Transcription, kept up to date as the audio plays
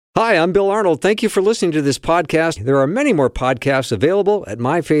Hi, I'm Bill Arnold. Thank you for listening to this podcast. There are many more podcasts available at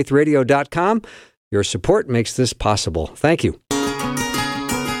myfaithradio.com. Your support makes this possible. Thank you.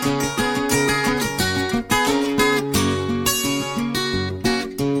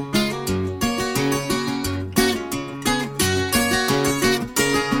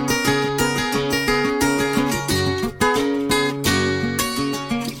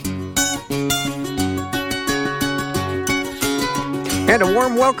 And a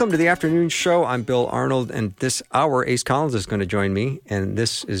warm welcome to the afternoon show. I'm Bill Arnold, and this hour, Ace Collins is going to join me, and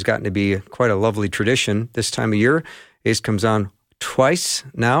this has gotten to be quite a lovely tradition this time of year. Ace comes on twice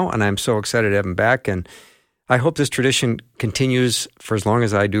now, and I'm so excited to have him back, and I hope this tradition continues for as long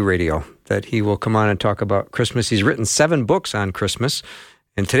as I do radio, that he will come on and talk about Christmas. He's written 7 books on Christmas,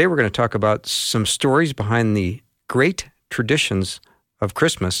 and today we're going to talk about some stories behind the great traditions of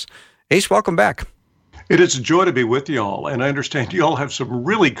Christmas. Ace, welcome back. It is a joy to be with you all, and I understand you all have some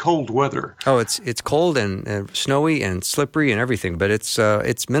really cold weather. Oh, it's cold and snowy and slippery and everything, but it's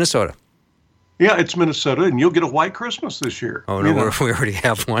Minnesota. Yeah, it's Minnesota, and you'll get a white Christmas this year. Oh, no, we already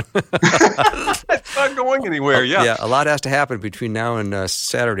have one. It's not going anywhere, yeah. Yeah, a lot has to happen between now and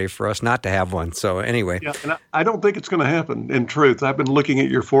Saturday for us not to have one. So anyway. Yeah, and I don't think it's going to happen, in truth. I've been looking at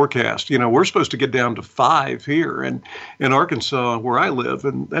your forecast. You know, we're supposed to get down to 5 here in Arkansas, where I live,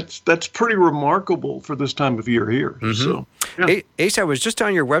 and that's pretty remarkable for this time of year here. Mm-hmm. So, yeah. Ace, I was just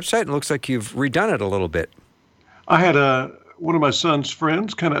on your website, and it looks like you've redone it a little bit. I had one of my son's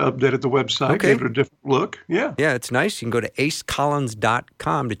friends kind of updated the website, gave it a different look. Yeah. Yeah, it's nice. You can go to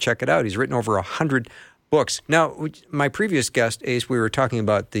acecollins.com to check it out. He's written over 100 books. Now, my previous guest, Ace, we were talking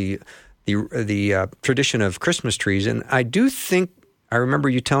about the tradition of Christmas trees, and I do think, I remember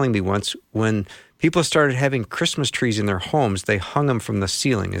you telling me once, when people started having Christmas trees in their homes, they hung them from the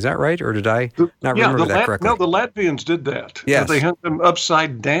ceiling. Is that right? Or did I not remember that correctly? No, the Latvians did that. Yes. They hung them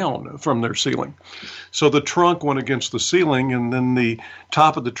upside down from their ceiling. So the trunk went against the ceiling, and then the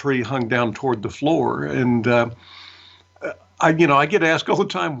top of the tree hung down toward the floor. And I get asked all the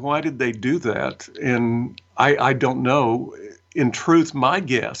time, why did they do that? And I don't know. In truth, my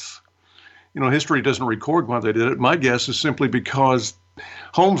guess, history doesn't record why they did it. My guess is simply because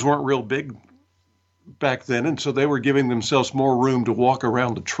homes weren't real big back then, and so they were giving themselves more room to walk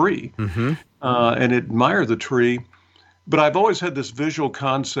around the tree and admire the tree. But I've always had this visual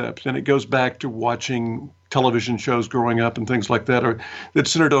concept, and it goes back to watching television shows growing up and things like that, that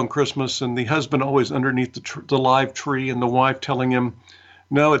centered on Christmas, and the husband always underneath the live tree, and the wife telling him,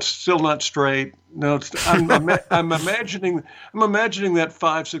 "No, it's still not straight." No, I'm imagining that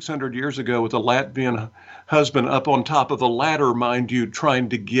 500-600 years ago with a Latvian husband up on top of a ladder, mind you, trying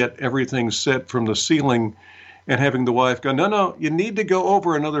to get everything set from the ceiling, and having the wife go, "No, you need to go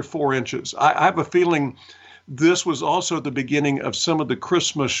over another 4 inches." I have a feeling this was also the beginning of some of the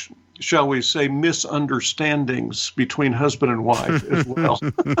Christmas, shall we say, misunderstandings between husband and wife as well.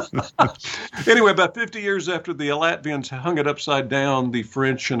 Anyway, about 50 years after the Latvians hung it upside down, the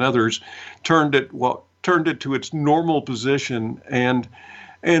French and others turned it to its normal position, and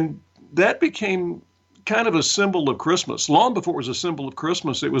that became kind of a symbol of Christmas. Long before it was a symbol of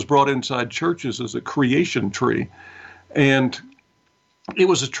Christmas, it was brought inside churches as a creation tree. And it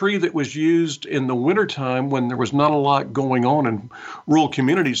was a tree that was used in the wintertime when there was not a lot going on in rural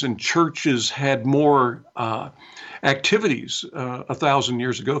communities, and churches had more activities 1,000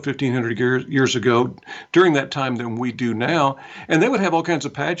 years ago, 1,500 years ago, during that time than we do now. And they would have all kinds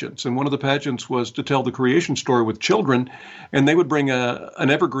of pageants. And one of the pageants was to tell the creation story with children. And they would bring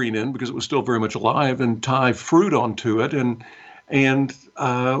an evergreen in, because it was still very much alive, and tie fruit onto it. And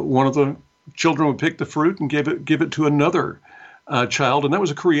one of the children would pick the fruit and give it to another child, and that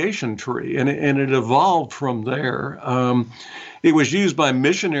was a creation tree, and it evolved from there. It was used by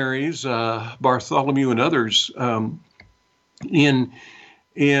missionaries, Bartholomew and others, in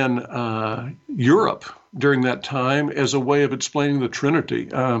Europe during that time as a way of explaining the Trinity.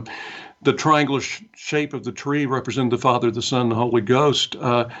 The triangular shape of the tree represented the Father, the Son, the Holy Ghost.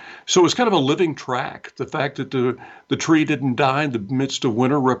 So it was kind of a living track. The fact that the tree didn't die in the midst of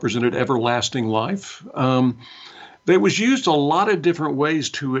winter represented everlasting life. It was used a lot of different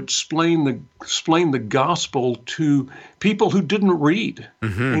ways to explain the gospel to people who didn't read.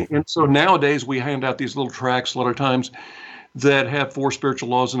 Mm-hmm. And so nowadays we hand out these little tracts a lot of times that have 4 spiritual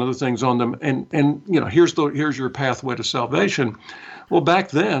laws and other things on them. And here's your pathway to salvation. Well, back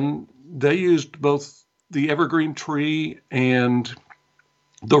then they used both the evergreen tree and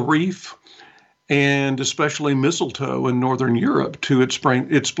the wreath, and especially mistletoe in Northern Europe, to explain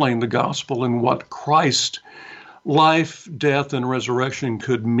the gospel and what Christ, life, death, and resurrection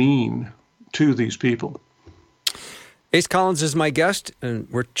could mean to these people. Ace Collins is my guest, and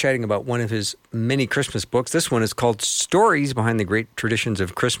we're chatting about one of his many Christmas books. This one is called Stories Behind the Great Traditions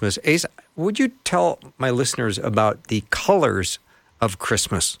of Christmas. Ace, would you tell my listeners about the colors of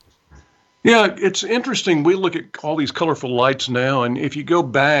Christmas? Yeah, it's interesting. We look at all these colorful lights now, and if you go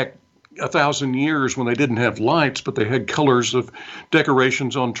back 1,000 years when they didn't have lights, but they had colors of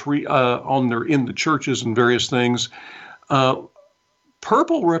decorations on in the churches and various things,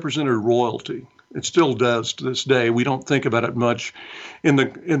 purple represented royalty. It still does to this day. We don't think about it much in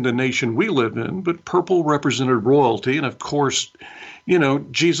the nation we live in, but purple represented royalty. And of course,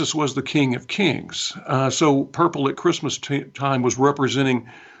 Jesus was the King of Kings. So purple at Christmas time was representing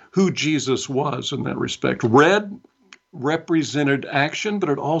who Jesus was in that respect. Red represented action, but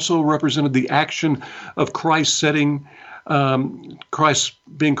it also represented the action of Christ Christ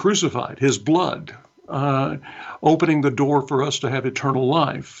being crucified, his blood, opening the door for us to have eternal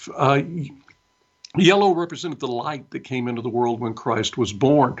life. Yellow represented the light that came into the world when Christ was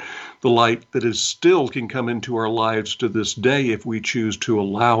born, the light that still can come into our lives to this day if we choose to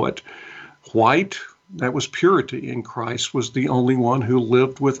allow it. White, that was purity, and Christ was the only one who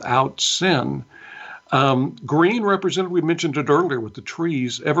lived without sin. Green represented, we mentioned it earlier with the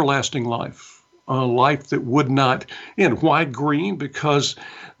trees, everlasting life, a life that would not end. Why green? Because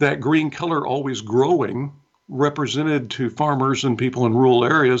that green color always growing represented to farmers and people in rural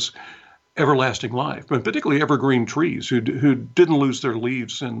areas everlasting life, but particularly evergreen trees who didn't lose their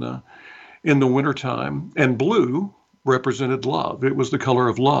leaves in the wintertime. And blue represented love. It was the color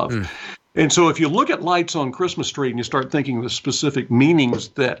of love. And so if you look at lights on Christmas Street and you start thinking of the specific meanings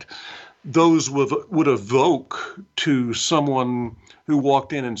that those would evoke to someone who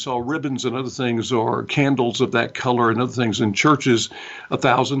walked in and saw ribbons and other things or candles of that color and other things in churches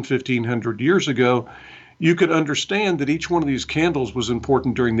 1,000, 1,500 years ago, you could understand that each one of these candles was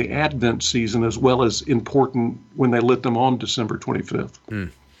important during the Advent season as well as important when they lit them on December 25th.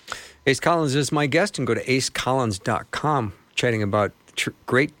 Ace Collins is my guest, and go to acecollins.com, chatting about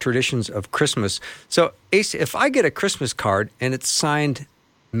great traditions of Christmas. So, Ace, if I get a Christmas card and it's signed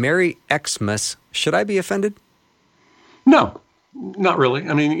Merry Xmas, should I be offended? No. Not really.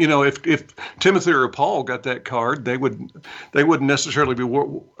 I mean, if Timothy or Paul got that card, they wouldn't necessarily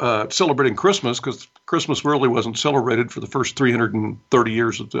be celebrating Christmas, because Christmas really wasn't celebrated for the first 330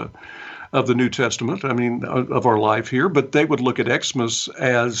 years of the New Testament. I mean, of our life here. But they would look at Xmas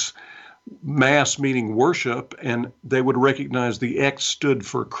as Mass, meaning worship, and they would recognize the X stood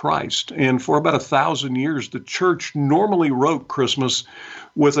for Christ. And for about 1,000 years, the church normally wrote Christmas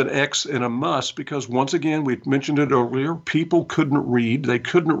with an X and a must, because once again, we mentioned it earlier, people couldn't read, they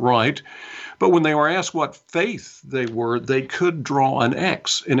couldn't write, but when they were asked what faith they were, they could draw an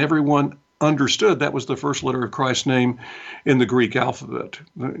X, and everyone understood that was the first letter of Christ's name in the Greek alphabet,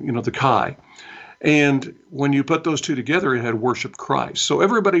 the Chi. And when you put those two together, it had worship Christ. So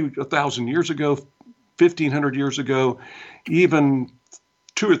everybody 1,000 years ago, 1,500 years ago, even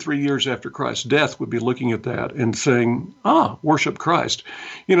 2 or 3 years after Christ's death would be looking at that and saying, worship Christ.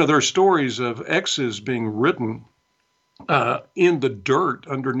 There are stories of X's being written in the dirt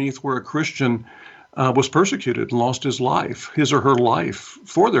underneath where a Christian was persecuted and lost his or her life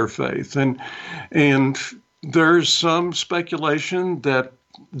for their faith. And there's some speculation that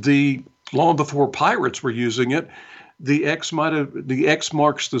long before pirates were using it, the X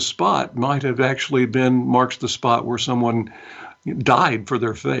marks the spot might have actually marks the spot where someone died for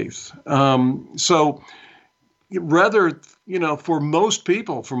their faith. So rather, for most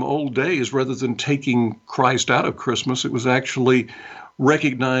people from old days, rather than taking Christ out of Christmas, it was actually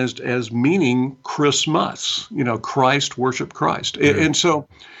recognized as meaning Christmas, Christ, worship Christ. And so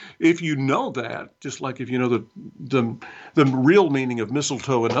if you know that, just like if you know the real meaning of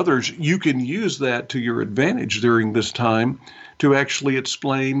mistletoe and others, you can use that to your advantage during this time to actually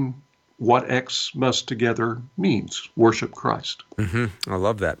explain what Xmas together means, worship Christ. I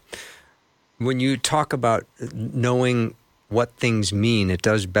love that. When you talk about knowing what things mean, it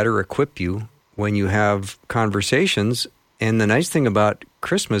does better equip you when you have conversations. And the nice thing about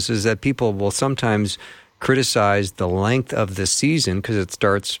Christmas is that people will sometimes criticize the length of the season because it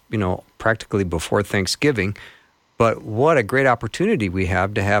starts, practically before Thanksgiving. But what a great opportunity we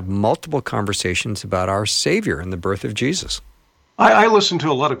have to have multiple conversations about our Savior and the birth of Jesus. I listen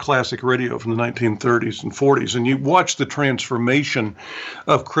to a lot of classic radio from the 1930s and 40s, and you watch the transformation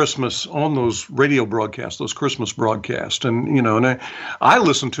of Christmas on those radio broadcasts, those Christmas broadcasts. And, I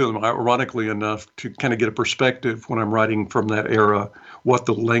listen to them, ironically enough, to kind of get a perspective when I'm writing from that era, what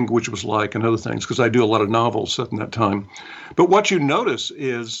the language was like and other things, because I do a lot of novels set in that time. But what you notice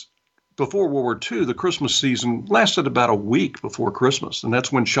is before World War II, the Christmas season lasted about a week before Christmas, and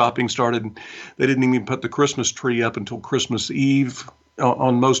that's when shopping started. They didn't even put the Christmas tree up until Christmas Eve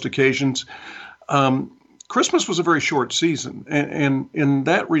on most occasions. Christmas was a very short season, and in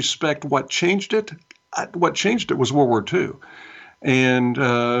that respect, what changed it was World War II. And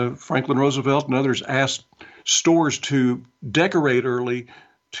Franklin Roosevelt and others asked stores to decorate early,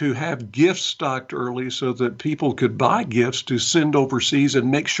 to have gifts stocked early so that people could buy gifts to send overseas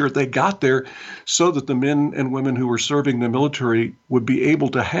and make sure they got there so that the men and women who were serving the military would be able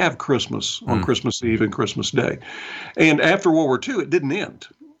to have Christmas on Christmas Eve and Christmas Day. And after World War II, it didn't end.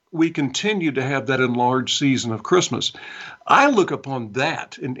 We continued to have that enlarged season of Christmas. I look upon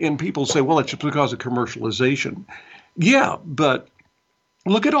that, and people say, well, it's because of commercialization. Yeah, but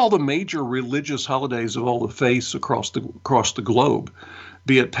look at all the major religious holidays of all the faiths across the globe,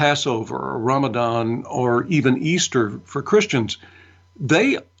 be it Passover or Ramadan or even Easter for Christians.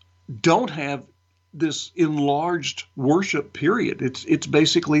 They don't have this enlarged worship period. It's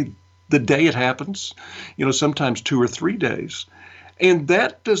basically the day it happens, sometimes 2 or 3 days. And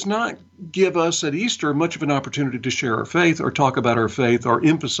that does not give us at Easter much of an opportunity to share our faith or talk about our faith or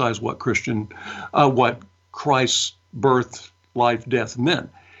emphasize what Christ's birth, life, death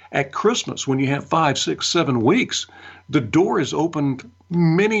meant. At Christmas, when you have 5, 6, 7 weeks, the door is opened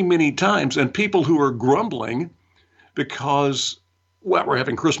many, many times, and people who are grumbling because, we're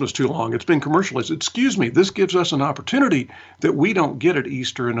having Christmas too long, it's been commercialized. Excuse me, this gives us an opportunity that we don't get at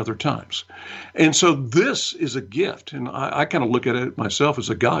Easter and other times. And so this is a gift, and I kind of look at it myself as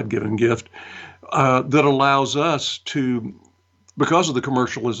a God-given gift that allows us to, because of the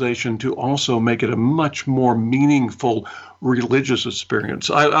commercialization, to also make it a much more meaningful religious experience.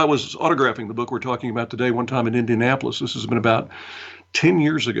 I was autographing the book we're talking about today one time in Indianapolis. This has been about 10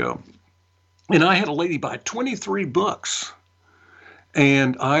 years ago. And I had a lady buy 23 books.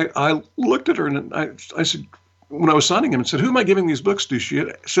 And I looked at her and I said, when I was signing them, and said, who am I giving these books to? She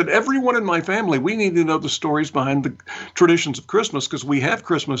said, everyone in my family. We need to know the stories behind the traditions of Christmas because we have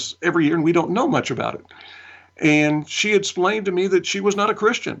Christmas every year and we don't know much about it. And she explained to me that she was not a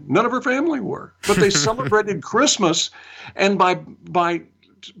Christian. None of her family were, but they celebrated Christmas. And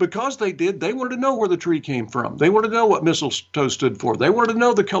because they did, they wanted to know where the tree came from. They wanted to know what mistletoe stood for. They wanted to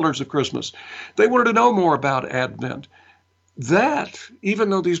know the colors of Christmas. They wanted to know more about Advent. That, even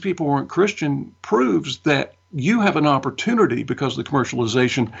though these people weren't Christian, proves that you have an opportunity, because of the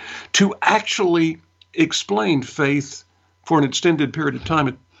commercialization, to actually explain faith for an extended period of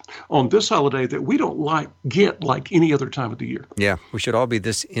time on this holiday that we don't get like any other time of the year. Yeah, we should all be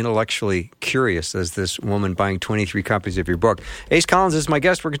this intellectually curious as this woman buying 23 copies of your book. Ace Collins is my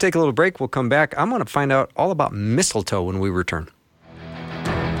guest. We're going to take a little break. We'll come back. I'm going to find out all about mistletoe when we return.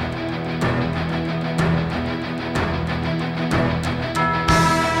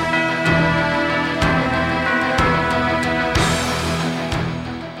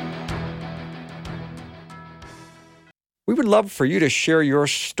 We would love for you to share your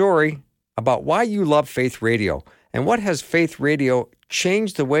story about why you love Faith Radio and what has Faith Radio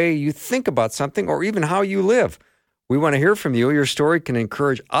changed the way you think about something or even how you live. We want to hear from you. Your story can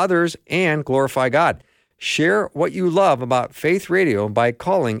encourage others and glorify God. Share what you love about Faith Radio by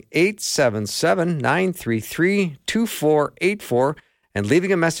calling 877-933-2484 and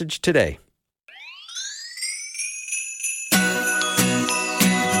leaving a message today.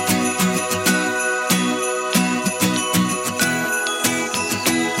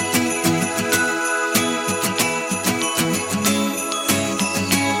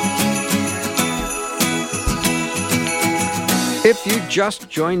 If you just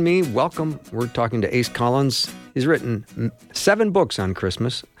joined me, welcome. We're talking to Ace Collins. He's written 7 books on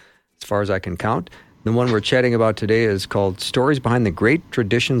Christmas, as far as I can count. The one we're chatting about today is called Stories Behind the Great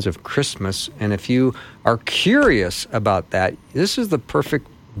Traditions of Christmas. And if you are curious about that, this is the perfect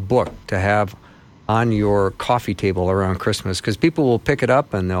book to have on your coffee table around Christmas, because people will pick it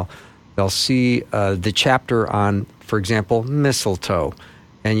up and they'll see the chapter on, for example, mistletoe.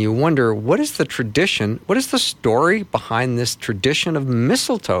 And you wonder, what is the tradition? What is the story behind this tradition of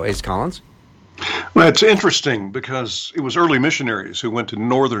mistletoe, Ace Collins? Well, it's interesting because it was early missionaries who went to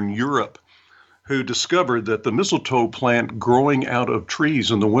Northern Europe who discovered that the mistletoe plant growing out of trees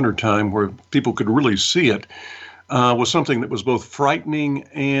in the wintertime where people could really see it was something that was both frightening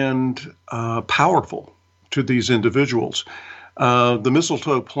and powerful to these individuals. The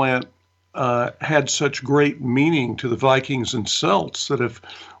mistletoe plant had such great meaning to the Vikings and Celts that if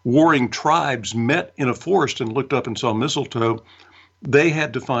warring tribes met in a forest and looked up and saw mistletoe, they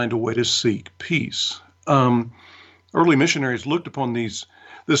had to find a way to seek peace. Early missionaries looked upon this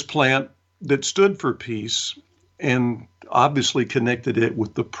plant that stood for peace and obviously connected it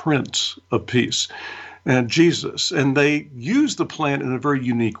with the Prince of Peace, and Jesus. And they used the plant in a very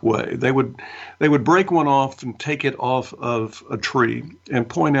unique way. They would break one off and take it off of a tree and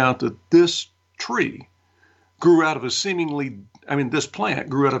point out that this tree grew out of this plant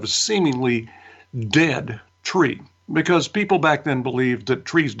grew out of a seemingly dead tree, because people back then believed that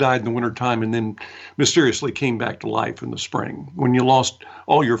trees died in the wintertime and then mysteriously came back to life in the spring. When you lost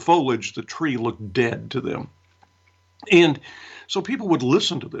all your foliage, the tree looked dead to them. And so people would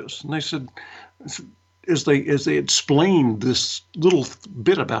listen to this, and they said, as they explained this little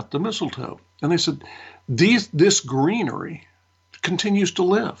bit about the mistletoe, and they said, this greenery continues to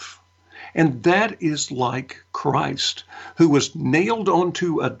live. And that is like Christ, who was nailed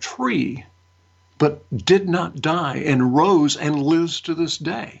onto a tree, but did not die, and rose and lives to this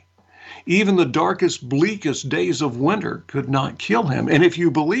day. Even the darkest, bleakest days of winter could not kill him. And if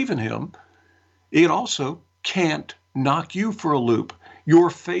you believe in him, it also can't knock you for a loop. Your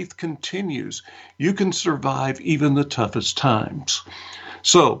faith continues. You can survive even the toughest times.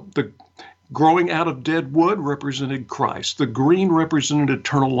 So the growing out of dead wood represented Christ. The green represented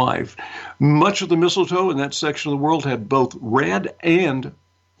eternal life. Much of the mistletoe in that section of the world had both red and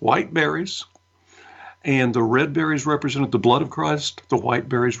white berries. And the red berries represented the blood of Christ. The white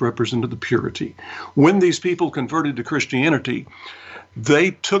berries represented the purity. When these people converted to Christianity,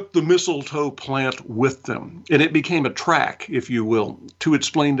 they took the mistletoe plant with them, and it became a track, if you will, to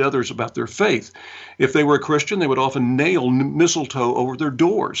explain to others about their faith. If they were a Christian, they would often nail mistletoe over their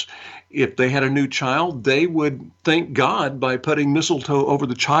doors. If they had a new child, they would thank God by putting mistletoe over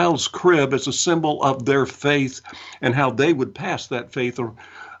the child's crib as a symbol of their faith and how they would pass that faith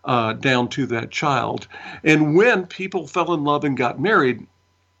down to that child. And when people fell in love and got married,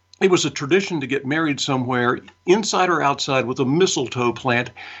 it was a tradition to get married somewhere, inside or outside, with a mistletoe plant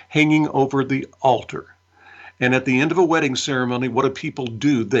hanging over the altar. And at the end of a wedding ceremony, what do people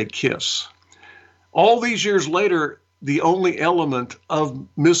do? They kiss. All these years later, the only element of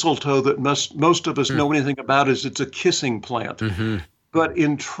mistletoe that most of us know anything about is it's a kissing plant. Mm-hmm. But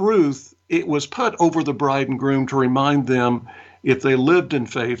in truth, it was put over the bride and groom to remind them, if they lived in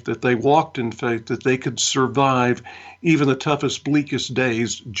faith, that they walked in faith, that they could survive even the toughest, bleakest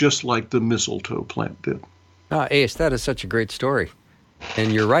days, just like the mistletoe plant did. Ace, that is such a great story.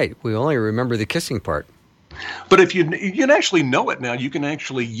 And you're right. We only remember the kissing part. But if you can actually know it now, you can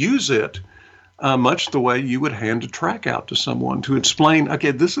actually use it much the way you would hand a tract out to someone to explain, okay,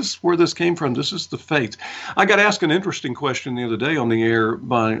 this is where this came from. This is the faith. I got asked an interesting question the other day on the air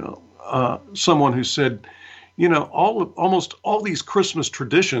by someone who said, almost all these Christmas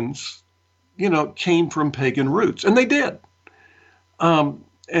traditions, came from pagan roots, and they did.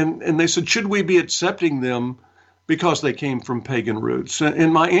 And they said, should we be accepting them because they came from pagan roots?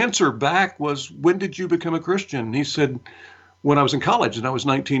 And my answer back was, when did you become a Christian? And he said, when I was in college, and I was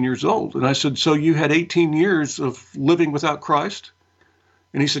 19 years old. And I said, so you had 18 years of living without Christ?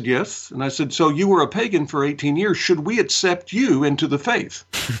 And he said, yes. And I said, so you were a pagan for 18 years. Should we accept you into the faith?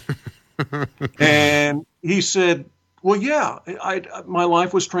 And he said, well, yeah, my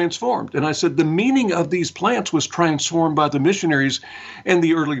life was transformed. And I said, the meaning of these plants was transformed by the missionaries and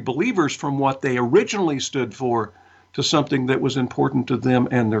the early believers from what they originally stood for to something that was important to them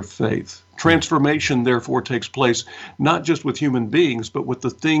and their faith. Transformation, therefore, takes place not just with human beings, but with the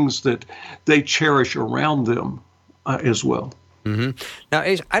things that they cherish around them as well. Mm-hmm. Now,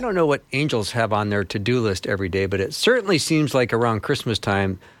 Ace, I don't know what angels have on their to-do list every day, but it certainly seems like around Christmas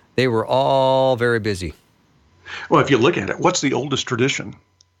time, they were all very busy. Well, if you look at it, what's the oldest tradition?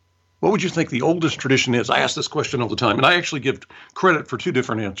 What would you think the oldest tradition is? I ask this question all the time, and I actually give credit for two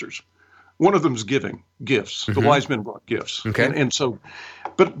different answers. One of them is giving gifts. Mm-hmm. The wise men brought gifts. Okay. And so,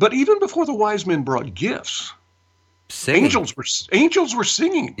 but even before the wise men brought gifts, singing. Angels were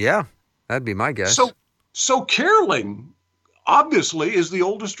singing. Yeah, that'd be my guess. So caroling obviously is the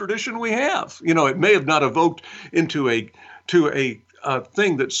oldest tradition we have. It may have not evoked into a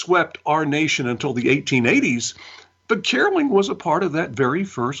thing that swept our nation until the 1880s, but caroling was a part of that very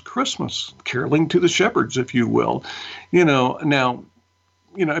first Christmas, caroling to the shepherds, if you will. Now,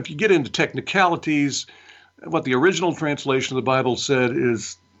 if you get into technicalities, what the original translation of the Bible said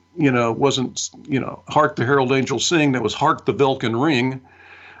is, wasn't, hark the herald angels sing, that was hark the Velkin ring.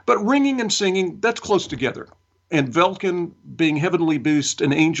 But ringing and singing, that's close together. And Velkin being heavenly beast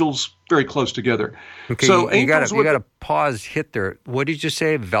and angels very close together. Okay, so you got to pause, hit there. What did you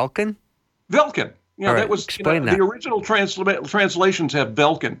say, Velkin? Velkin. Yeah, right, that was explain that. The original translations have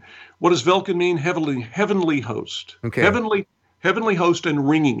Velkin. What does Velkin mean? Heavenly host. Okay. Heavenly host and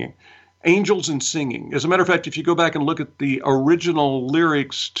ringing, angels and singing. As a matter of fact, if you go back and look at the original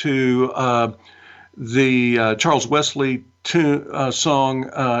lyrics to the Charles Wesley song,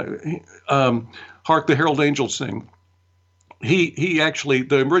 Hark the Herald Angels Sing. He actually,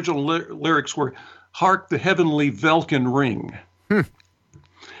 the original lyrics were, Hark the Heavenly Velkin Ring.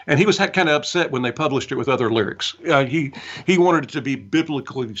 And he was kind of upset when they published it with other lyrics. He wanted it to be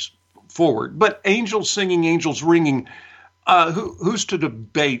biblically forward. But angels singing, angels ringing, who's to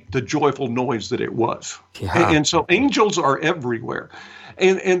debate the joyful noise that it was? Yeah. And so angels are everywhere.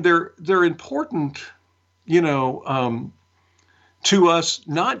 And they're important, to us,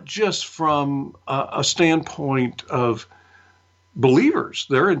 not just from a standpoint of believers.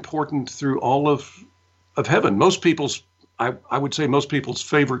 They're important through all of heaven. I would say most people's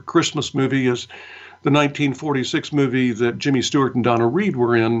favorite Christmas movie is the 1946 movie that Jimmy Stewart and Donna Reed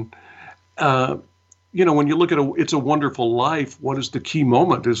were in. When you look at It's a Wonderful Life, what is the key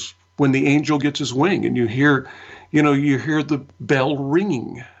moment is when the angel gets his wing and you hear the bell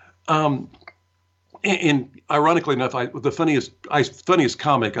ringing. And ironically enough, the funniest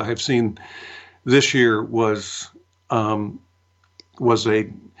comic I have seen this year was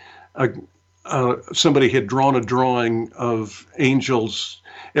somebody had drawn a drawing of angels.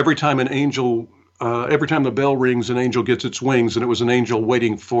 Every time the bell rings, an angel gets its wings, and it was an angel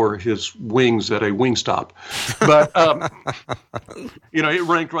waiting for his wings at a wing stop. But, it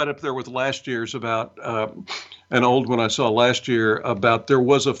ranked right up there with last year's about an old one I saw last year about there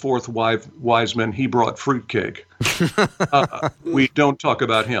was a fourth wise man. He brought fruitcake. We don't talk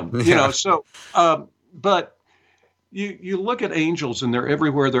about him, but you look at angels and they're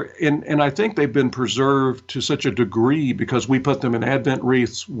everywhere. And I think they've been preserved to such a degree because we put them in Advent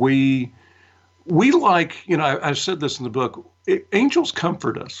wreaths. We I said this in the book, angels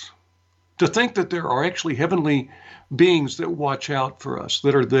comfort us. To think that there are actually heavenly beings that watch out for us,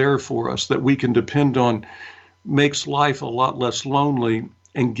 that are there for us, that we can depend on, makes life a lot less lonely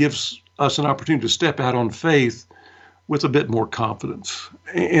and gives us an opportunity to step out on faith with a bit more confidence.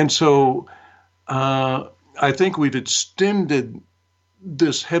 And so I think we've extended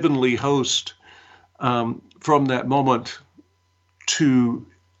this heavenly host from that moment to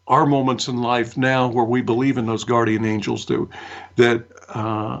our moments in life now where we believe in those guardian angels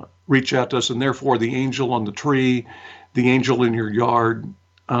that reach out to us, and therefore the angel on the tree, the angel in your yard,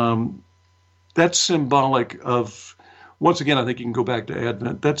 that's symbolic of, once again, I think you can go back to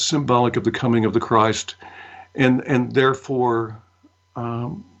Advent, that's symbolic of the coming of the Christ, and therefore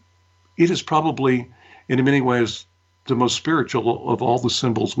it is probably, in many ways, the most spiritual of all the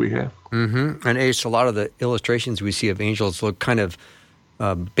symbols we have. Mm-hmm. And Ace, a lot of the illustrations we see of angels look kind of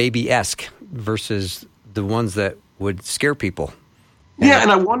baby-esque versus the ones that would scare people. Yeah,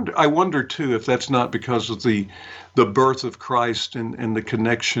 and I wonder too if that's not because of the birth of Christ and the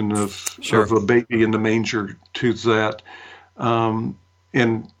connection of a baby in the manger to that. And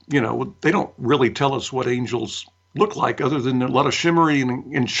they don't really tell us what angels look like other than a lot of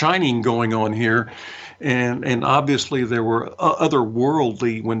shimmering and shining going on here. And obviously there were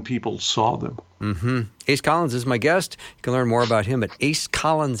otherworldly when people saw them. Mm-hmm. Ace Collins is my guest. You can learn more about him at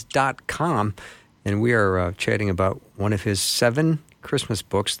acecollins.com. And we are chatting about one of his 7 Christmas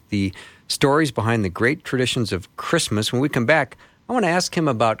books, The Stories Behind the Great Traditions of Christmas. When we come back, I want to ask him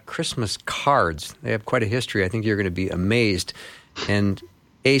about Christmas cards. They have quite a history. I think you're going to be amazed. And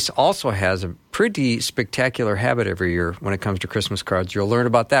Ace also has a pretty spectacular habit every year when it comes to Christmas cards. You'll learn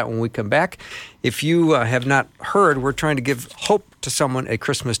about that when we come back. If you have not heard, we're trying to give hope to someone at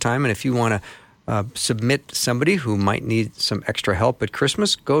Christmas time. And if you want to submit somebody who might need some extra help at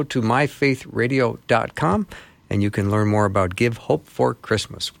Christmas, go to myfaithradio.com and you can learn more about Give Hope for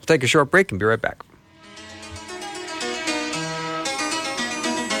Christmas. We'll take a short break and be right back.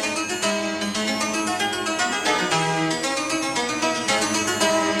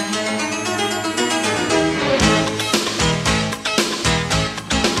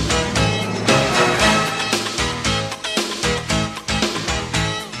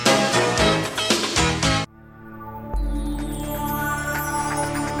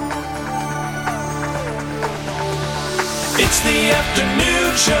 It's the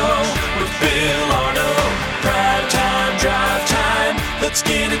afternoon show with Bill Arnold. Prime time, drive time. Let's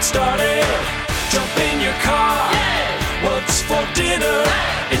get it started. Jump in your car. Yeah. What's for dinner?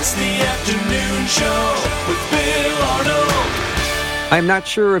 Hey. It's the afternoon show with Bill Arnold. I'm not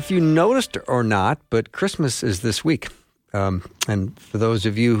sure if you noticed or not, but Christmas is this week. And for those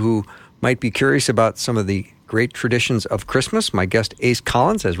of you who might be curious about some of the great traditions of Christmas, my guest Ace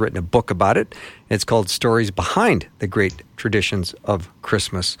Collins has written a book about it. It's called Stories Behind the Great Traditions of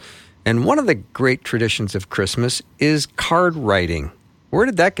Christmas. And one of the great traditions of Christmas is card writing. Where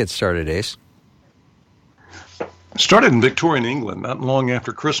did that get started, Ace? Started in Victorian England, not long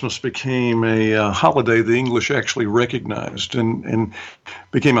after Christmas became a holiday the English actually recognized, and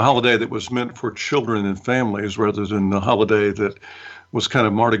became a holiday that was meant for children and families rather than the holiday that was kind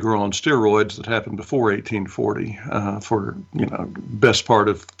of Mardi Gras on steroids that happened before 1840 for, best part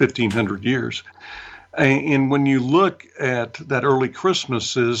of 1,500 years. And when you look at that early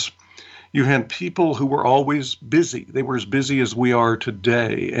Christmases, you had people who were always busy. They were as busy as we are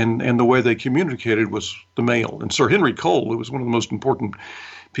today, and the way they communicated was the mail. And Sir Henry Cole, who was one of the most important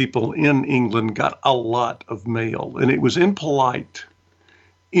people in England, got a lot of mail. And it was impolite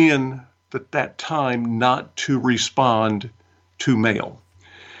in that time not to respond to mail.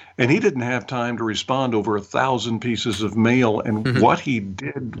 And he didn't have time to respond over 1,000 pieces of mail. And what he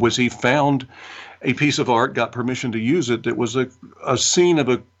did was he found a piece of art, got permission to use it, that was a scene of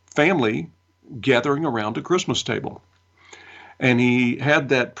a family gathering around a Christmas table. And he had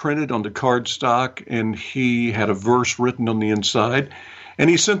that printed on the cardstock, and he had a verse written on the inside. And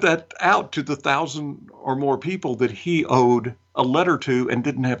he sent that out to the 1,000 or more people that he owed a letter to and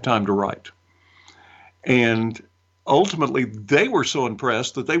didn't have time to write. And ultimately, they were so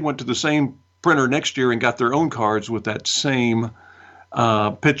impressed that they went to the same printer next year and got their own cards with that same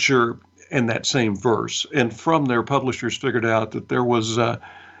picture and that same verse. And from there, publishers figured out that there was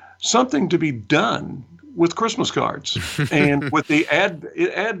something to be done with Christmas cards. And with the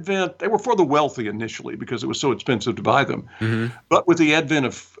advent, they were for the wealthy initially because it was so expensive to buy them. But with the advent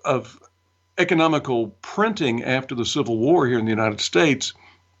of economical printing after the Civil War here in the United States,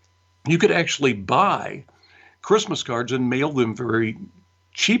 you could actually buy Christmas cards and mail them very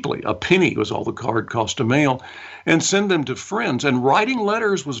cheaply. A penny was all the card cost to mail, and send them to friends. And writing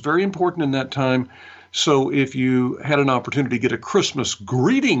letters was very important in that time. So if you had an opportunity to get a Christmas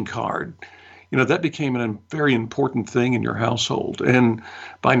greeting card, that became a very important thing in your household. And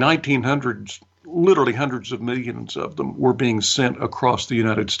by 1900s, literally hundreds of millions of them were being sent across the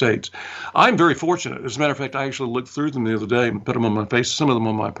United States. I'm very fortunate. As a matter of fact, I actually looked through them the other day and put them on some of them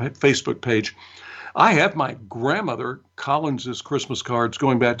on my Facebook page. I have my grandmother Collins's Christmas cards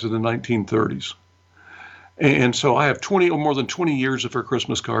going back to the 1930s. And so I have 20 or more than 20 years of her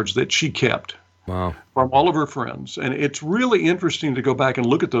Christmas cards that she kept. Wow. From all of her friends. And it's really interesting to go back and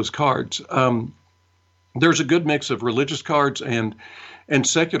look at those cards. There's a good mix of religious cards and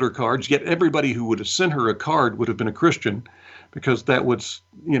secular cards, yet everybody who would have sent her a card would have been a Christian, because that was,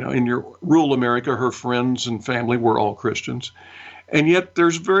 in your rural America, her friends and family were all Christians. And yet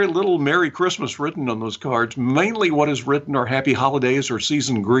there's very little Merry Christmas written on those cards. Mainly what is written are Happy Holidays or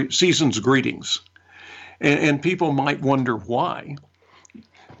season's greetings. And people might wonder why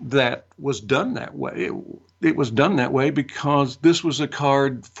that was done that way. It was done that way because this was a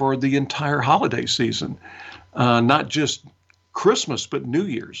card for the entire holiday season, not just Christmas, but New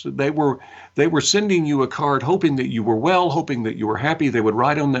Year's. They were sending you a card hoping that you were well, hoping that you were happy. They would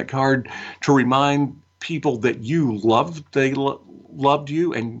write on that card to remind people that you loved, they loved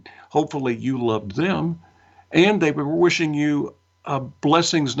you, and hopefully you loved them. And they were wishing you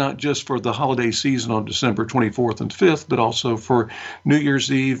blessings not just for the holiday season on December 24th and 5th, but also for New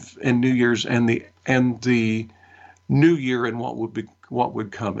Year's Eve and New Year's and the New Year and what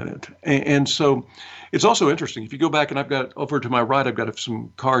would come in it. And so it's also interesting. If you go back, and I've got over to my right, I've got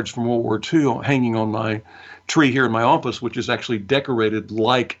some cards from World War II hanging on my tree here in my office, which is actually decorated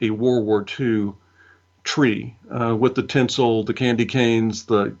like a World War II tree with the tinsel, the candy canes,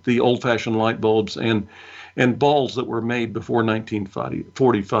 the old-fashioned light bulbs, and balls that were made before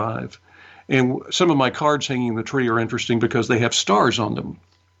 1945. And some of my cards hanging in the tree are interesting because they have stars on them.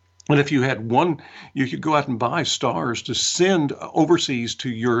 And if you had one, you could go out and buy stars to send overseas to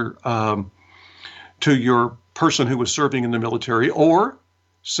your person who was serving in the military, or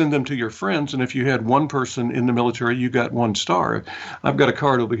send them to your friends. And if you had one person in the military, you got one star. I've got a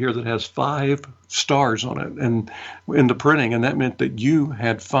card over here that has 5 stars on it and in the printing, and that meant that you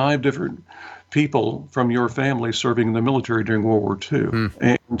had 5 different people from your family serving in the military during World War II.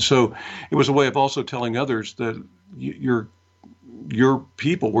 And so it was a way of also telling others that your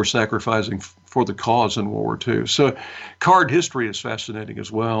people were sacrificing for the cause in World War II. So card history is fascinating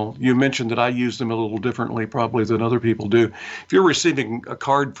as well. You mentioned that I use them a little differently probably than other people do. If you're receiving a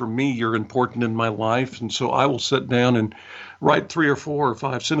card from me, you're important in my life. And so I will sit down and write 3 or 4 or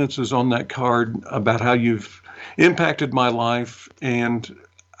 5 sentences on that card about how you've impacted my life and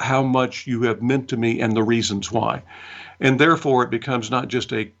how much you have meant to me and the reasons why. And therefore, it becomes not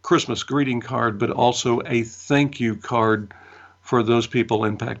just a Christmas greeting card, but also a thank you card for those people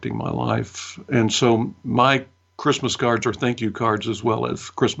impacting my life. And so my Christmas cards are thank you cards as well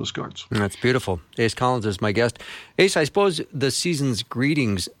as Christmas cards. That's beautiful. Ace Collins is my guest. Ace, I suppose the season's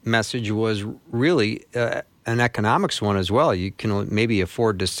greetings message was really an economics one as well. You can maybe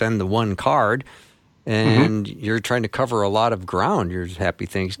afford to send the one card, and you're trying to cover a lot of ground. You're Happy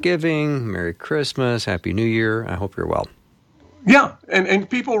Thanksgiving, Merry Christmas, Happy New Year. I hope you're well. Yeah, and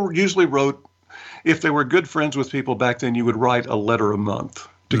people usually wrote, if they were good friends with people back then, you would write a letter a month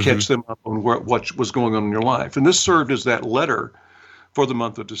to catch them up on what was going on in your life. And this served as that letter for the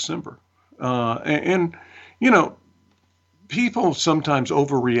month of December. And people sometimes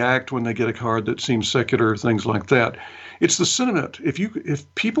overreact when they get a card that seems secular, things like that. It's the sentiment.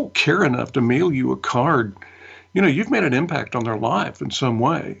 If people care enough to mail you a card, you've made an impact on their life in some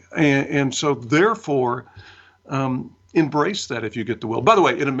way. And so therefore, embrace that if you get the will. By the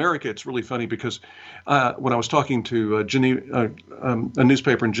way, in America, it's really funny because when I was talking to a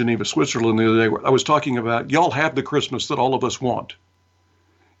newspaper in Geneva, Switzerland the other day, I was talking about, y'all have the Christmas that all of us want.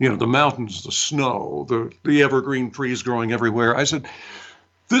 The mountains, the snow, the evergreen trees growing everywhere. I said,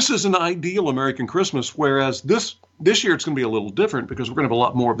 this is an ideal American Christmas, whereas this year it's going to be a little different because we're going to have a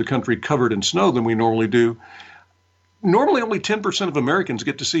lot more of the country covered in snow than we normally do. Normally, only 10% of Americans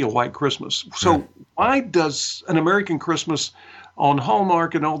get to see a white Christmas. So why does an American Christmas on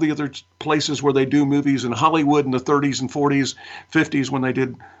Hallmark and all the other places where they do movies in Hollywood in the 30s and 40s, 50s when they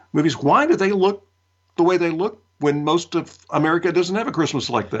did movies, why do they look the way they look when most of America doesn't have a Christmas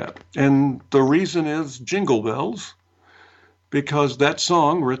like that? And the reason is Jingle Bells, because that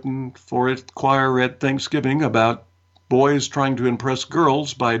song written for a choir at Thanksgiving about boys trying to impress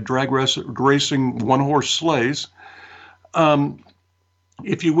girls by drag racing one-horse sleighs,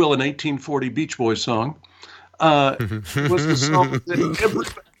 if you will, an 1840 Beach Boys song, was the song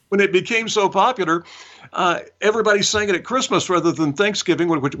that when it became so popular, everybody sang it at Christmas rather than Thanksgiving,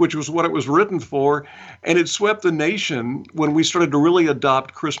 which was what it was written for. And it swept the nation when we started to really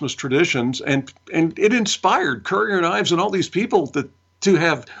adopt Christmas traditions. And it inspired Currier and Ives and all these people to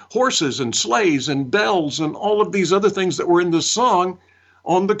have horses and sleighs and bells and all of these other things that were in the song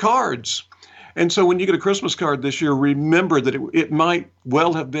on the cards. And so when you get a Christmas card this year, remember that it might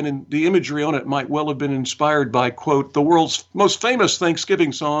well have been, the imagery on it might well have been inspired by, quote, the world's most famous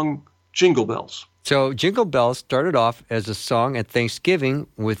Thanksgiving song, Jingle Bells. So Jingle Bells started off as a song at Thanksgiving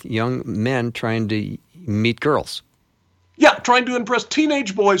with young men trying to meet girls. Yeah,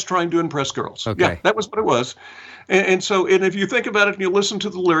 teenage boys trying to impress girls. Okay. Yeah, that was what it was. And so if you think about it and you listen to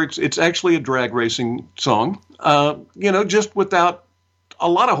the lyrics, it's actually a drag racing song, just without a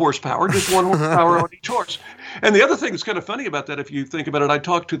lot of horsepower, just one horsepower on each horse. And the other thing that's kind of funny about that, if you think about it, I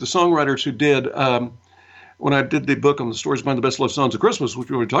talked to the songwriters who did, when I did the book on the stories behind the best loved songs of Christmas, which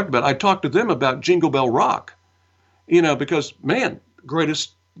we already talked about, I talked to them about Jingle Bell Rock, because, man,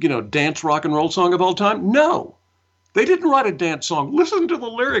 greatest, dance rock and roll song of all time? No, they didn't write a dance song. Listen to the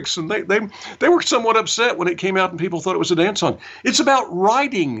lyrics, and they were somewhat upset when it came out and people thought it was a dance song. It's about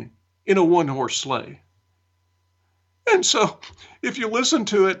riding in a one-horse sleigh. And so if you listen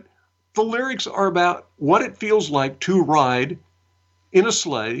to it, the lyrics are about what it feels like to ride in a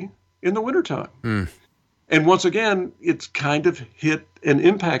sleigh in the wintertime. And once again, it's kind of hit and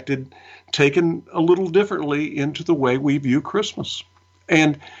impacted, taken a little differently into the way we view Christmas.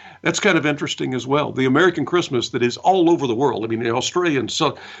 And that's kind of interesting as well. The American Christmas that is all over the world. I mean, the Australians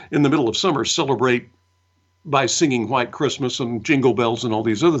in the middle of summer celebrate by singing White Christmas and Jingle Bells and all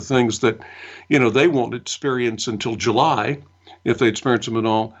these other things that, they won't experience until July, if they experience them at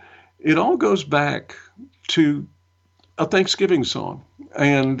all. It all goes back to a Thanksgiving song.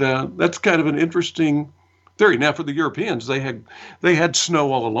 And that's kind of an interesting theory. Now, for the Europeans, they had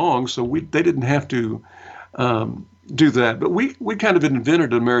snow all along, so they didn't have to do that. But we kind of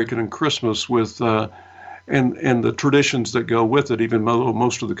invented American Christmas with and the traditions that go with it, even though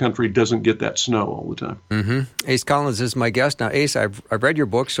most of the country doesn't get that snow all the time. Mm-hmm. Ace Collins is my guest. Now, Ace, I've read your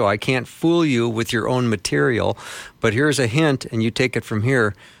book, so I can't fool you with your own material, but here's a hint, and you take it from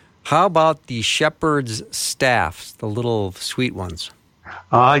here. How about the shepherd's staffs, the little sweet ones?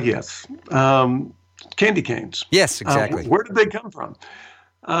 Yes. Candy canes. Yes, exactly. Where did they come from?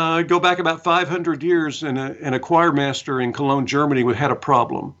 Go back about 500 years, and a choir master in Cologne, Germany, had a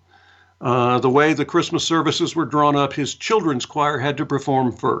problem. The way the Christmas services were drawn up, his children's choir had to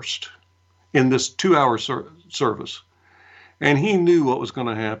perform first in this 2-hour service. And he knew what was going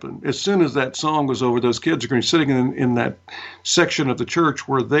to happen. As soon as that song was over, those kids are going to be sitting in that section of the church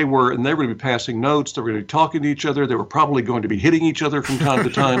where they were, and they were going to be passing notes. They were going to be talking to each other. They were probably going to be hitting each other from time to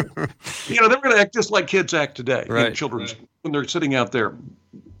time. They were going to act just like kids act today, right, children's, when they're sitting out there.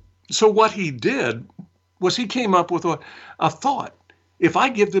 So what he did was he came up with a thought. If I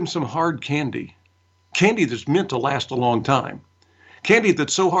give them some hard candy that's meant to last a long time, candy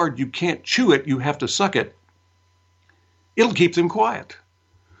that's so hard you can't chew it, you have to suck it, it'll keep them quiet.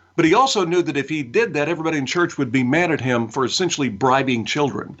 But he also knew that if he did that, everybody in church would be mad at him for essentially bribing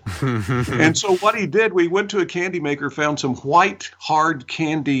children. And so what he did, we went to a candy maker, found some white, hard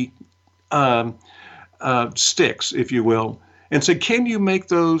candy sticks, if you will, and said, can you make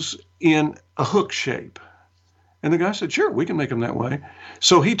those in a hook shape? And the guy said, sure, we can make them that way.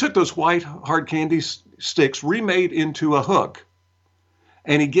 So he took those white, hard candy sticks, remade into a hook,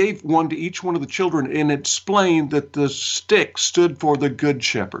 and he gave one to each one of the children and explained that the stick stood for the Good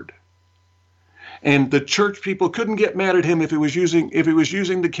Shepherd. And the church people couldn't get mad at him if he was using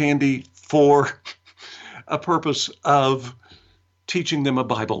the candy for a purpose of teaching them a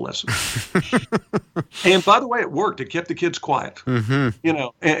Bible lesson. And by the way, it worked. It kept the kids quiet.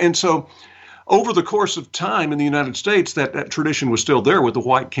 And so over the course of time in the United States, that tradition was still there with the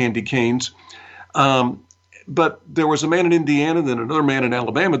white candy canes. But there was a man in Indiana and then another man in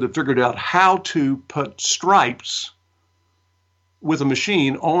Alabama that figured out how to put stripes with a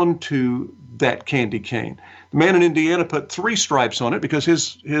machine onto that candy cane. The man in Indiana put 3 stripes on it because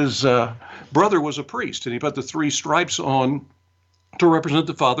his brother was a priest, and he put the 3 stripes on to represent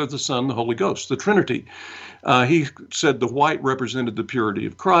the Father, the Son, the Holy Ghost, the Trinity. He said the white represented the purity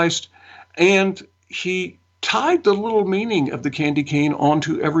of Christ, and he tied the little meaning of the candy cane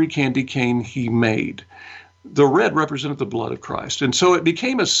onto every candy cane he made. The red represented the blood of Christ. And so it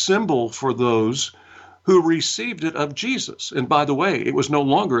became a symbol for those who received it of Jesus. And by the way, it was no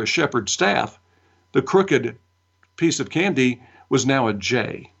longer a shepherd's staff. The crooked piece of candy was now a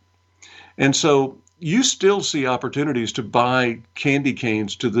J. And so you still see opportunities to buy candy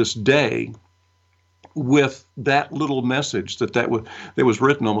canes to this day with that little message that was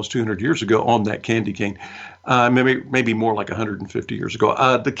written almost 200 years ago on that candy cane, maybe more like 150 years ago.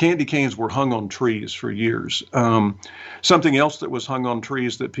 The candy canes were hung on trees for years. Something else that was hung on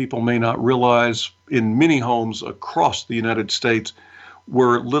trees that people may not realize in many homes across the United States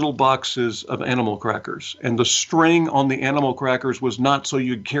were little boxes of animal crackers. And the string on the animal crackers was not so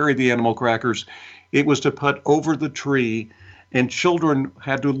you'd carry the animal crackers. It was to put over the tree, and children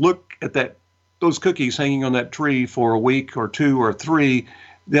had to look at those cookies hanging on that tree for a week or 2 or 3.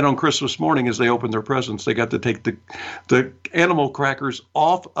 Then on Christmas morning, as they opened their presents, they got to take the animal crackers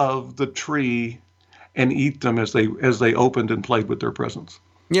off of the tree and eat them as they opened and played with their presents.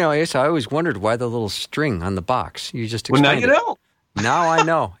 Ace, I always wondered why the little string on the box. You just explained Well, now you know. Now I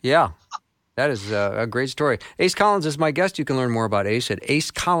know. Yeah. That is a great story. Ace Collins is my guest. You can learn more about Ace at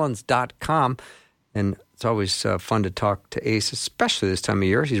acecollins.com. And it's always fun to talk to Ace, especially this time of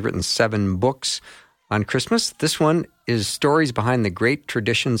year. He's written 7 books on Christmas. This one is Stories Behind the Great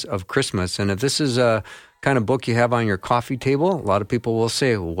Traditions of Christmas. And if this is a kind of book you have on your coffee table, a lot of people will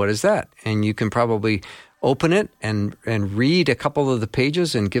say, well, what is that? And you can probably open it and read a couple of the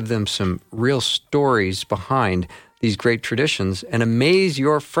pages and give them some real stories behind these great traditions and amaze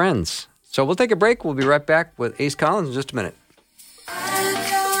your friends. So we'll take a break. We'll be right back with Ace Collins in just a minute.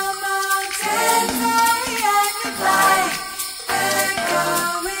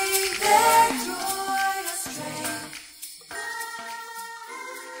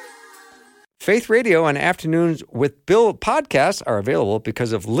 Faith Radio and Afternoons with Bill podcasts are available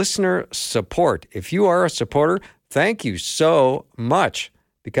because of listener support. If you are a supporter, thank you so much.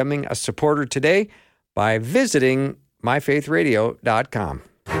 Becoming a supporter today by visiting myfaithradio.com.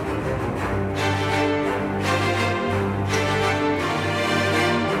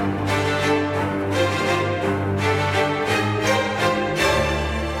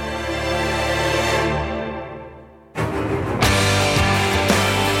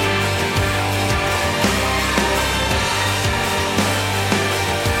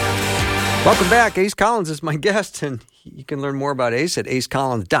 Welcome back. Ace Collins is my guest, and you can learn more about Ace at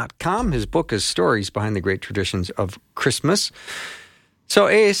acecollins.com. His book is Stories Behind the Great Traditions of Christmas. So,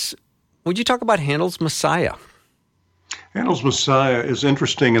 Ace, would you talk about Handel's Messiah? Handel's Messiah is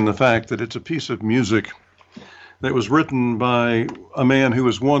interesting in the fact that it's a piece of music that was written by a man who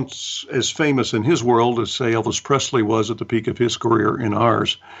was once as famous in his world as, say, Elvis Presley was at the peak of his career in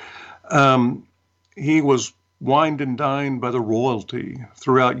ours. He was wined and dined by the royalty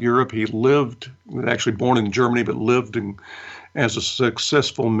throughout Europe. He lived, actually born in Germany, but lived as a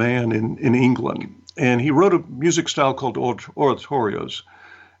successful man in England. And he wrote a music style called oratorios.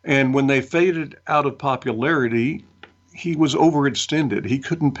 And when they faded out of popularity, he was overextended. He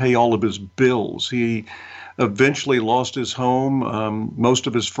couldn't pay all of his bills. He eventually lost his home. Most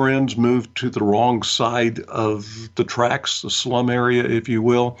of his friends moved to the wrong side of the tracks, the slum area, if you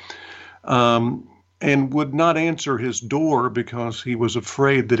will. and would not answer his door because he was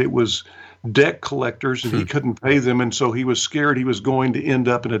afraid that it was debt collectors and he couldn't pay them. And so he was scared he was going to end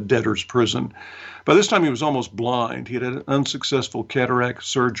up in a debtor's prison. By this time, he was almost blind. He had an unsuccessful cataract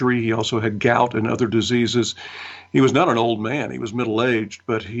surgery. He also had gout and other diseases. He was not an old man. He was middle-aged,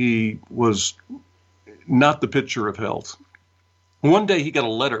 but he was not the picture of health. One day, he got a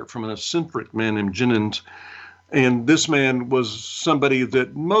letter from an eccentric man named Jennings, and this man was somebody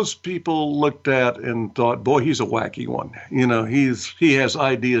that most people looked at and thought, boy, he's a wacky one. You know, he has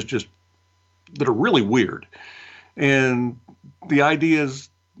ideas just that are really weird. And the ideas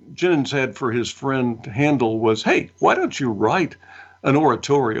Jennings had for his friend Handel was, hey, why don't you write an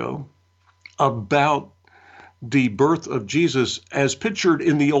oratorio about the birth of Jesus as pictured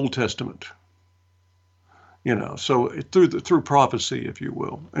in the Old Testament? You know, so through prophecy, if you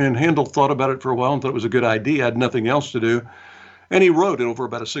will. And Handel thought about it for a while and thought it was a good idea, had nothing else to do. And he wrote it over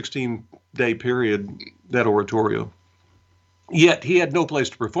about a 16-day period, that oratorio. Yet he had no place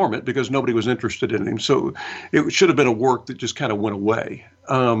to perform it because nobody was interested in him. So it should have been a work that just kind of went away.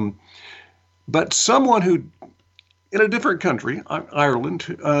 But someone who, in a different country,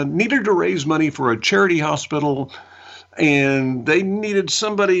 Ireland, needed to raise money for a charity hospital, and they needed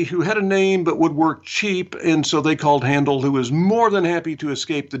somebody who had a name but would work cheap. And so they called Handel, who was more than happy to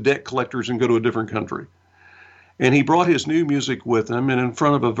escape the debt collectors and go to a different country. And he brought his new music with him, and in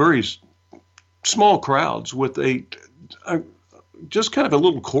front of a very small crowds with just kind of a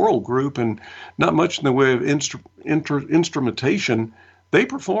little choral group and not much in the way of instrumentation, they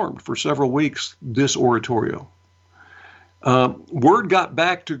performed for several weeks this oratorio. Word got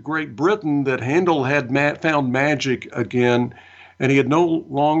back to Great Britain that Handel had found magic again, and he had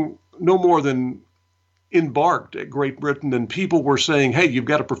no more than embarked at Great Britain, and people were saying, hey, you've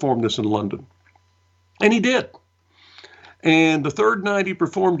got to perform this in London. And he did. And the third night he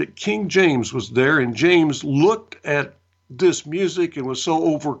performed it, King James was there, and James looked at this music and was so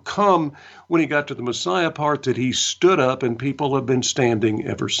overcome when he got to the Messiah part that he stood up, and people have been standing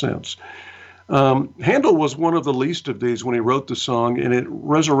ever since. Handel was one of the least of these when he wrote the song, and it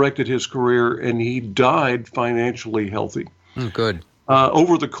resurrected his career, and he died financially healthy. Good.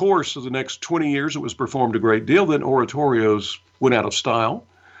 Over the course of the next 20 years, it was performed a great deal. Then oratorios went out of style.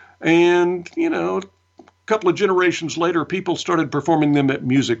 And, you know, a couple of generations later, people started performing them at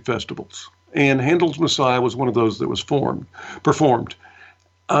music festivals. And Handel's Messiah was one of those that was performed.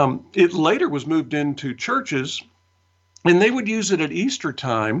 It later was moved into churches, and they would use it at Easter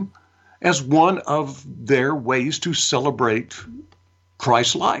time as one of their ways to celebrate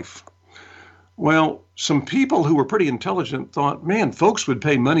Christ's life. Well, some people who were pretty intelligent thought, man, folks would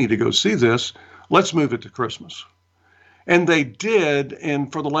pay money to go see this. Let's move it to Christmas. And they did,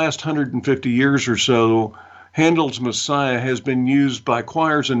 and for the last 150 years or so, Handel's Messiah has been used by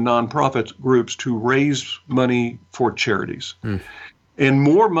choirs and nonprofit groups to raise money for charities. And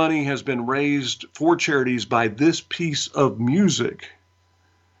more money has been raised for charities by this piece of music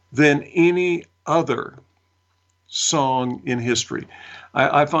than any other song in history.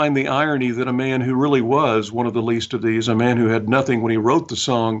 I find the irony that a man who really was one of the least of these, a man who had nothing when he wrote the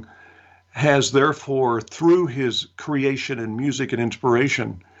song, has therefore, through his creation and music and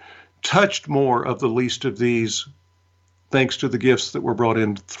inspiration, touched more of the least of these, thanks to the gifts that were brought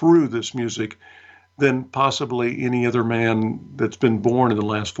in through this music, than possibly any other man that's been born in the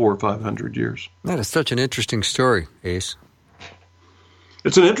last 400 or 500 years. That is such an interesting story, Ace.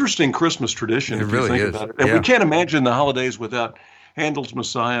 It's an interesting Christmas tradition, it if really you think is. about it. And we can't imagine the holidays without Handel's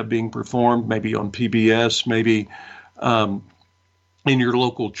Messiah being performed, maybe on PBS, maybe in your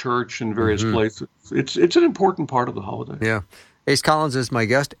local church in various places. It's an important part of the holiday. Yeah. Ace Collins is my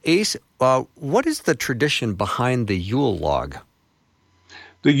guest. Ace, what is the tradition behind the Yule log?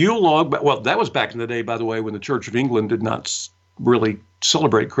 The Yule log, well, that was back in the day, by the way, when the Church of England did not really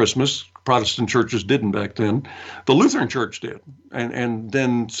celebrate Christmas. Protestant churches didn't back then. The Lutheran Church did, and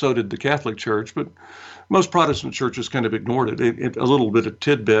then so did the Catholic Church, but most Protestant churches kind of ignored it. A little bit of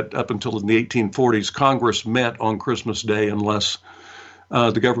tidbit, up until in the 1840s, Congress met on Christmas Day unless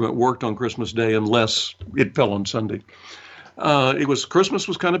the government worked on Christmas Day unless it fell on Sunday. Christmas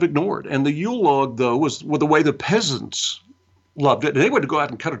was kind of ignored. And the Yule log, though, was the way the peasants loved it. They would go out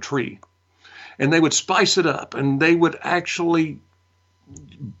and cut a tree, and they would spice it up, and they would actually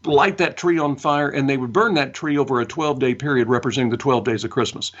light that tree on fire, and they would burn that tree over a 12-day period representing the 12 days of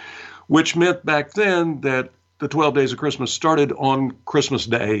Christmas, which meant back then that the 12 days of Christmas started on Christmas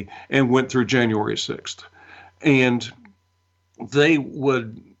Day and went through January 6th. And they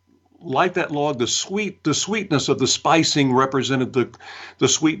would light that log. The sweetness of the spicing represented the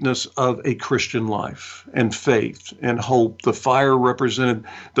sweetness of a Christian life and faith and hope. The fire represented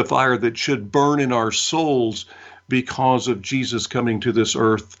the fire that should burn in our souls because of Jesus coming to this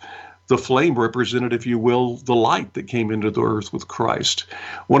earth. The flame represented, if you will, the light that came into the earth with Christ.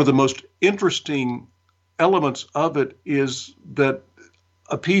 One of the most interesting elements of it is that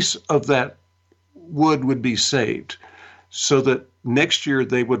a piece of that wood would be saved, so that next year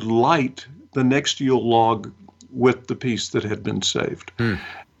they would light the next Yule log with the piece that had been saved.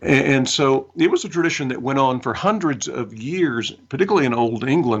 And so it was a tradition that went on for hundreds of years, particularly in Old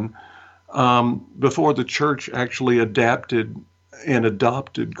England, before the church actually adapted and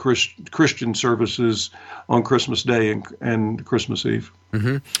adopted Christian services on Christmas Day and Christmas Eve.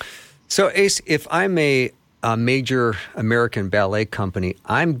 Mm-hmm. So, Ace, if I'm a major American ballet company,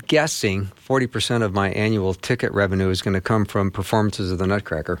 I'm guessing 40% of my annual ticket revenue is going to come from performances of the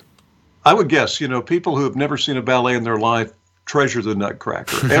Nutcracker. I would guess, people who have never seen a ballet in their life treasure the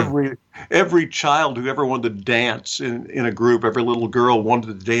Nutcracker. Every child who ever wanted to dance in a group, every little girl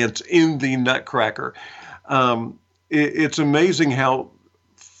wanted to dance in the Nutcracker. It's amazing how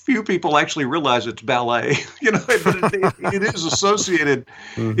few people actually realize it's ballet, but it is associated,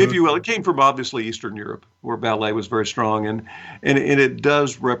 if you will. It came from obviously Eastern Europe, where ballet was very strong, and it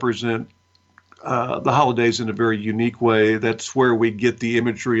does represent the holidays in a very unique way. That's where we get the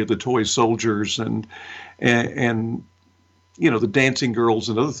imagery of the toy soldiers and the dancing girls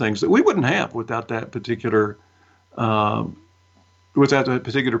and other things that we wouldn't have without that particular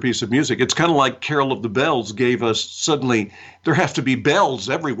piece of music. It's kind of like Carol of the Bells gave us suddenly, there have to be bells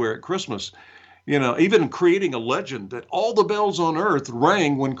everywhere at Christmas. Even creating a legend that all the bells on earth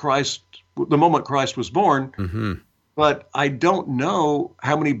rang when the moment Christ was born. Mm-hmm. But I don't know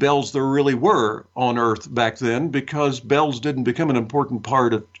how many bells there really were on earth back then, because bells didn't become an important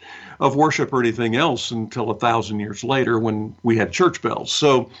part of worship or anything else until 1,000 years later when we had church bells.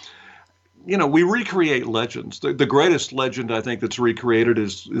 So, we recreate legends. The greatest legend, I think, that's recreated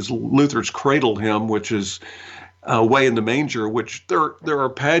is Luther's Cradle Hymn, which is Way in the Manger, which there are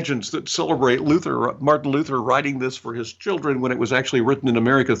pageants that celebrate Martin Luther writing this for his children when it was actually written in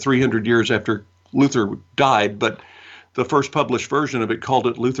America 300 years after Luther died. But the first published version of it called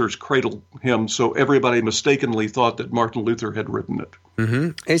it Luther's Cradle Hymn, so everybody mistakenly thought that Martin Luther had written it. Mm-hmm.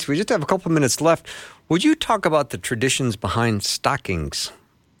 Ace, we just have a couple minutes left. Would you talk about the traditions behind stockings?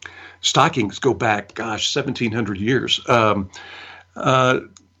 Stockings go back, 1,700 years. If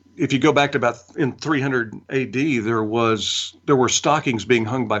you go back to about in 300 A.D., there were stockings being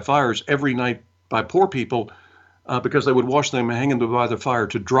hung by fires every night by poor people because they would wash them and hang them by the fire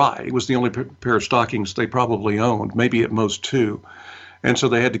to dry. It was the only pair of stockings they probably owned, maybe at most two. And so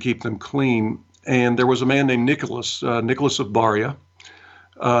they had to keep them clean. And there was a man named Nicholas of Baria,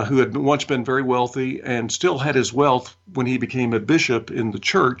 who had once been very wealthy and still had his wealth when he became a bishop in the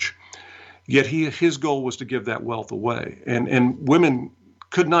church. Yet his goal was to give that wealth away. And women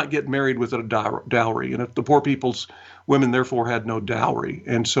could not get married without a dowry. And if the poor people's women, therefore, had no dowry.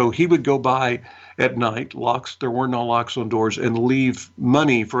 And so he would go by at night, there were no locks on doors, and leave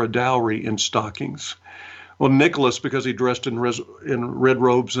money for a dowry in stockings. Well, Nicholas, because he dressed in red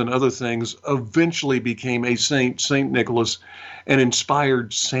robes and other things, eventually became a saint, Saint Nicholas, and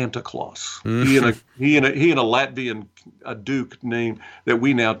inspired Santa Claus. Mm-hmm. He and a Latvian duke named that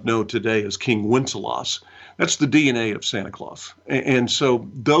we now know today as King Wenceslaus. That's the DNA of Santa Claus. And so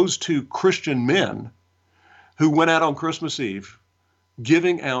those two Christian men who went out on Christmas Eve,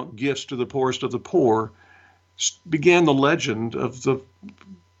 giving out gifts to the poorest of the poor, began the legend of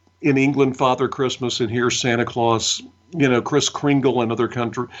in England, Father Christmas, and here Santa Claus, Kris Kringle and other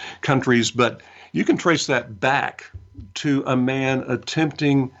countries. But you can trace that back to a man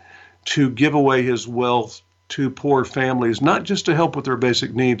attempting to give away his wealth to poor families, not just to help with their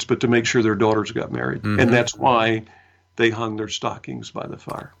basic needs, but to make sure their daughters got married. Mm-hmm. And that's why they hung their stockings by the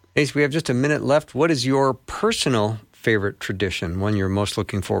fire. Ace, we have just a minute left. What is your personal favorite tradition, one you're most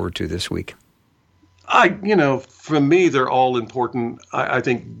looking forward to this week? For me, they're all important. I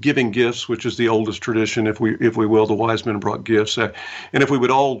think giving gifts, which is the oldest tradition, if we will, the wise men brought gifts. And if we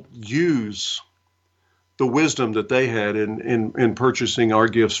would all use the wisdom that they had in purchasing our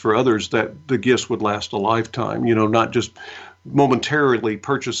gifts for others, that the gifts would last a lifetime, not just momentarily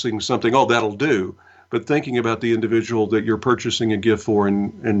purchasing something, that'll do, but thinking about the individual that you're purchasing a gift for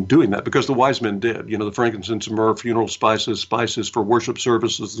and doing that, because the wise men did. The frankincense and myrrh, funeral spices for worship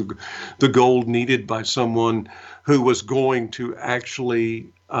services, the gold needed by someone who was going to actually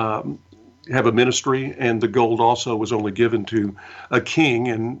have a ministry, and the gold also was only given to a king,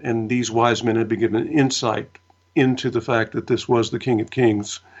 and these wise men had been given insight into the fact that this was the King of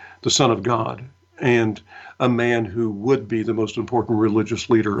Kings, the Son of God, and a man who would be the most important religious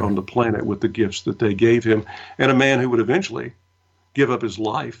leader on the planet with the gifts that they gave him, and a man who would eventually give up his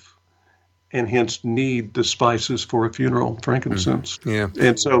life and hence need the spices for a funeral, frankincense. Yeah.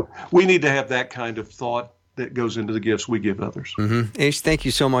 And so we need to have that kind of thought that goes into the gifts we give others. Ace, thank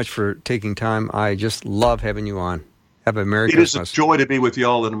you so much for taking time. I just love having you on. Have a Merry Christmas. It is a joy to be with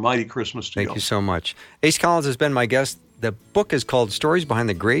y'all and a mighty Christmas to y'all. Thank you so much. Ace Collins has been my guest. The book is called Stories Behind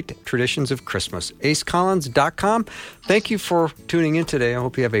the Great Traditions of Christmas. acecollins.com. Thank you for tuning in today. I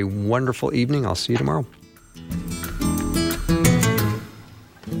hope you have a wonderful evening. I'll see you tomorrow.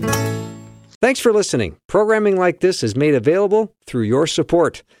 Thanks for listening. Programming like this is made available through your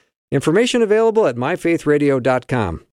support. Information available at myfaithradio.com.